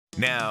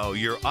Now,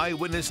 your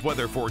eyewitness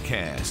weather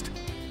forecast.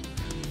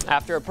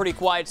 After a pretty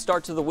quiet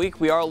start to the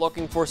week, we are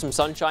looking for some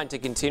sunshine to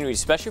continue,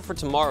 especially for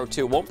tomorrow,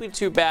 too. Won't be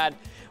too bad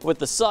with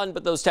the sun,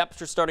 but those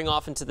temperatures starting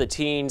off into the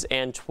teens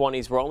and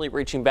 20s. We're only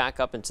reaching back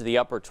up into the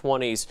upper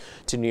 20s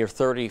to near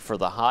 30 for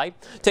the high.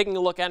 Taking a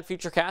look at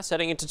Futurecast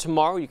heading into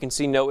tomorrow, you can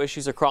see no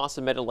issues across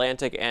the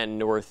mid-Atlantic and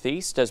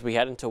northeast. As we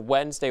head into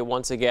Wednesday,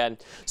 once again,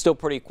 still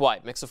pretty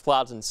quiet. Mix of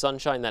clouds and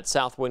sunshine. That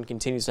south wind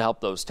continues to help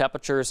those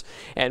temperatures.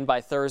 And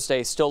by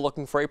Thursday, still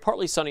looking for a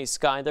partly sunny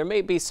sky. There may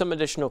be some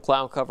additional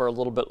cloud cover a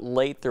little bit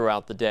late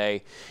throughout the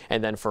day.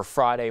 And then for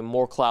Friday,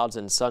 more clouds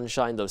and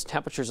sunshine. Those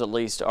temperatures at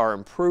least are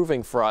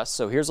improving for us.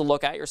 So here's a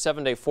look at your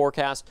 7-day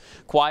forecast.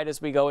 Quiet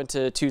as we go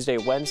into Tuesday,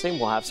 Wednesday.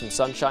 We'll have some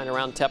sunshine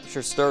around,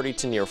 temperatures 30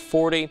 to near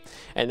 40.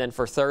 And then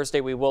for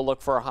Thursday, we will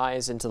look for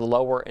highs into the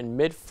lower and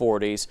mid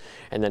 40s.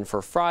 And then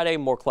for Friday,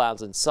 more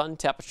clouds and sun,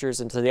 temperatures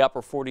into the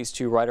upper 40s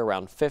to right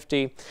around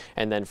 50.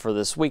 And then for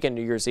this weekend,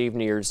 New Year's Eve,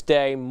 New Year's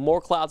Day,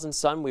 more clouds and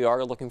sun. We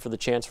are looking for the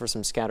chance for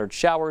some scattered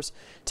showers,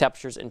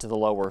 temperatures into the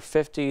lower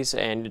 50s.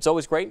 And it's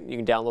always great. You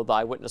can download the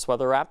Eyewitness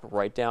Weather app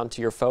right down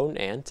to your phone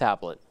and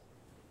tablet.